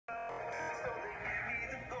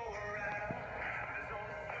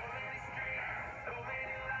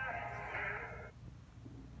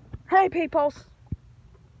Hey peoples!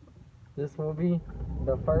 This will be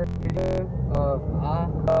the first video of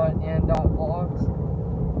I.N.Vlogs.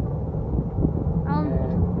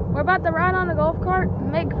 We're about to ride on a golf cart,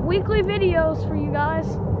 make weekly videos for you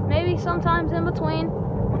guys. Maybe sometimes in between,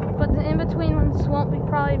 but the in between ones won't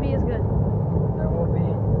probably be as good. There will be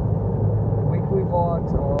weekly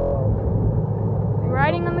vlogs of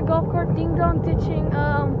riding on the golf cart, ding dong ditching,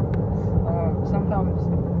 sometimes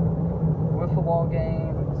wiffle ball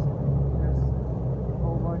games, just a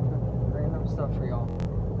whole bunch of random stuff for y'all.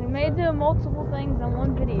 We may do multiple things in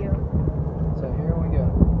one video. So here we go.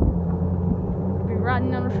 Be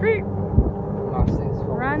riding down the street.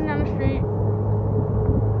 Riding down the street.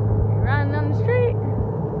 Riding down the street.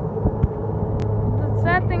 The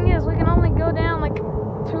sad thing is, we can only go down like 2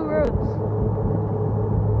 roads.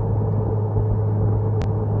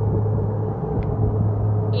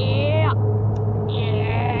 Yeah.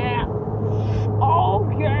 Yeah. Oh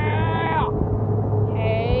yeah.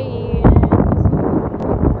 Hey.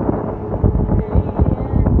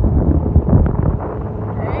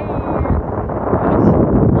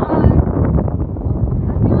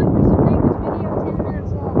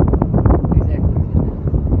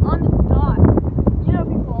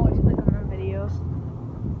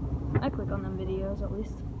 I click on them videos at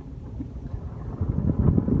least.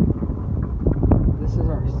 This is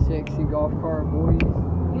our sexy golf cart, boys.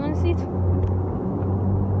 You want to see?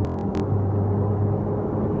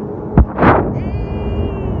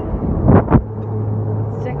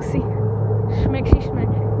 Sexy. Schmexy,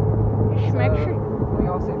 schmexy. Schmexy. When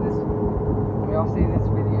y'all see this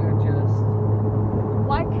video, just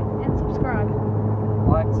like and subscribe.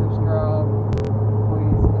 Like, subscribe,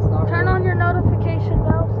 please. It's not Turn on your notification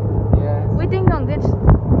bells. Yes. We ding dong ditch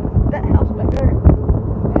that house back there.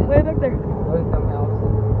 Way back there. Both them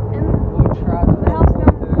houses. And we'll try to the house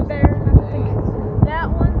down upload there. those I in 2 think days. that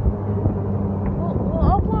one. We'll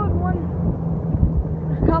upload one.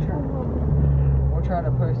 A couple of them. We'll try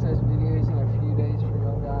to post those videos in a few days for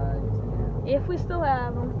y'all guys. If we still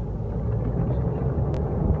have them.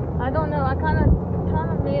 I don't know. I kind of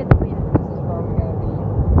made it. This is probably gonna be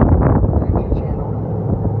a new channel.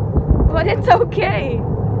 But it's okay.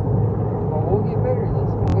 Well, we'll get better at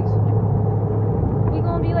this, boys. We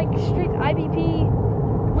gonna be like straight IBP.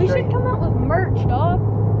 We Straight. should come out with merch, dog.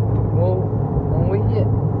 Well, when we get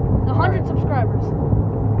 100 subscribers.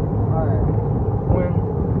 alright, when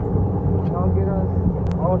y'all get us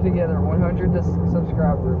all together, 100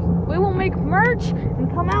 subscribers, We will make merch and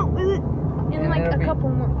come out with it in and like it'll a be couple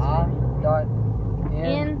months.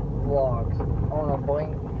 I.N. vlogs on a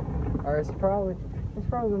blank. Or it's probably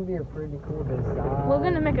gonna be a pretty cool design. We're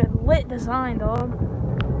gonna make a lit design, dog.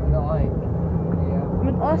 Like, yeah.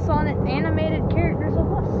 With us on it, animated characters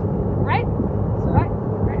of us. Right? So,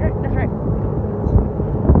 Right, that's right.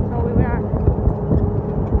 So we are.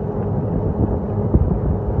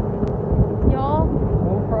 Y'all,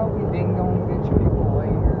 we'll probably ding dong bitch people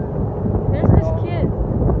later. there's this kid.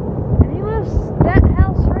 And he lives that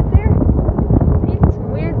house right there. He did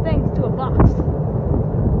some weird things to a box.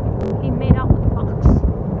 He made out with the box.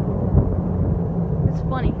 It's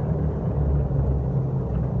funny.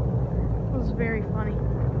 It was very funny.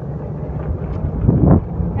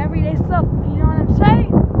 Everyday stuff, you know what I'm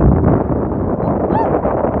saying?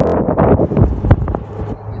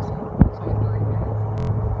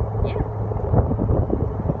 Yeah.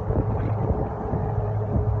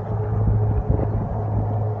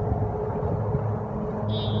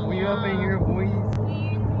 We up in here, boys.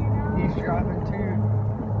 He's driving too.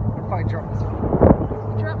 What if I drop this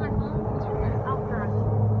phone? Drop my phone. Out front.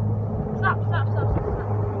 Stop.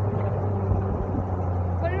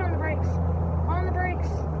 Put it on the brakes. On the brakes.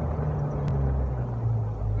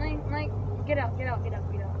 Mike, get out.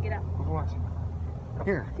 What?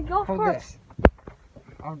 Here. The golf hold cart. this.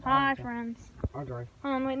 Hi, friends. I'll drive.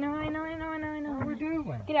 Hold on, wait, no. What are we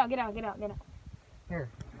doing? Get out. Here.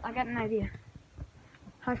 I got an idea.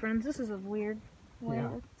 Hi, friends. This is a weird way Yeah.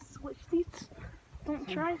 to switch seats. Don't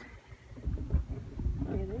try. Okay,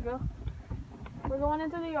 there you go. We're going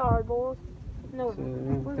into the yard, boys. No, So,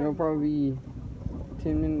 we're there'll gonna- probably be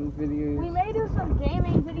 10-minute videos. we may do some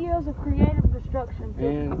gaming videos of creative destruction too.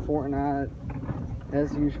 And Fortnite,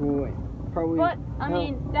 as usual. Probably. But, I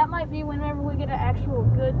mean, that might be whenever we get an actual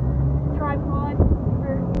good tripod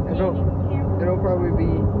for gaming camera. It'll probably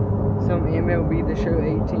be some MLB The Show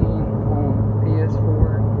 18 on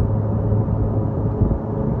PS4.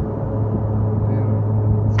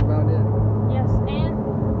 That's about it. Yes, and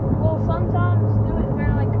we'll sometimes do it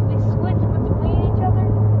where, like, we switch between each other.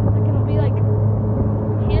 Like, it'll be, like,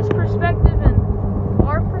 his perspective and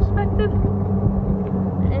our perspective.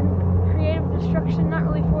 And creative destruction, not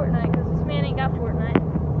really Fortnite.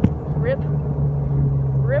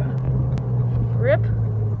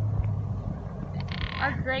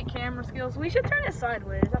 our great camera skills. We should turn it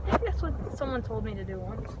sideways. I think that's what someone told me to do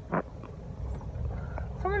once.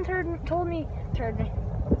 Someone turned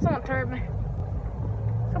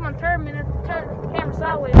me to turn the camera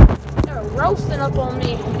sideways. They were roasting up on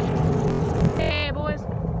me. Hey boys,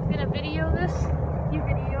 you gonna video this? You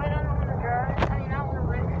video it. I don't want to drive. I mean, I don't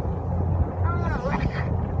want to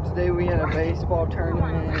wreck. Today we had a baseball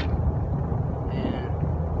tournament, and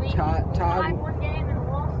Todd one game and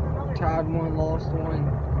lost another. Todd won, lost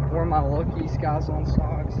one. Wore my lucky Skies on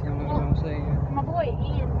socks. You know what I'm saying? My boy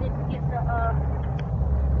Ian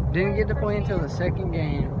Didn't get to play until the second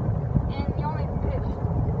game. and he only pitched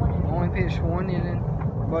one inning. Only pitched one inning,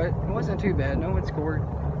 but it wasn't too bad. No one scored.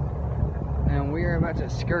 And we are about to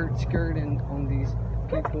skirt in on these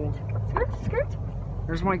people. Skirt.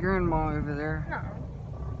 There's my grandma over there. No.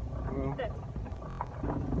 Well,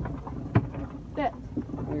 That.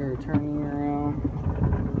 we are turning around.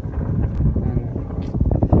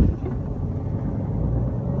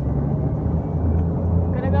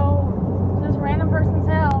 Gonna go to this random person's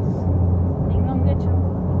house. Ain't gonna get you.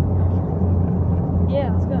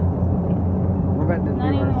 Yeah, let's go. We're about to do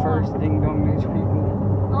our first Ding Dong Ditch, people.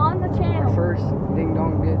 On the Our channel. first Ding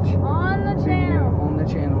Dong Ditch On the video channel. on the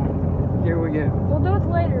channel. Here we go. We'll do it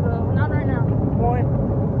later though, not right now. What?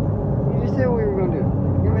 You just said we were going to do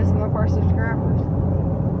it. You're messing up our subscribers.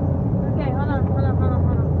 Okay, hold on.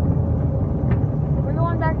 We're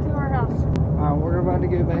going back to our house. We're about to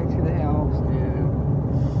go back to the house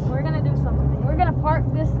and We're gonna do something. We're gonna park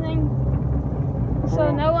this thing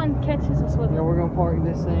so no one catches us with it. we're going to park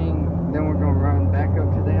this thing. Then we're going to run back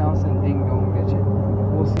up to the house and Ding Dong Ditch it.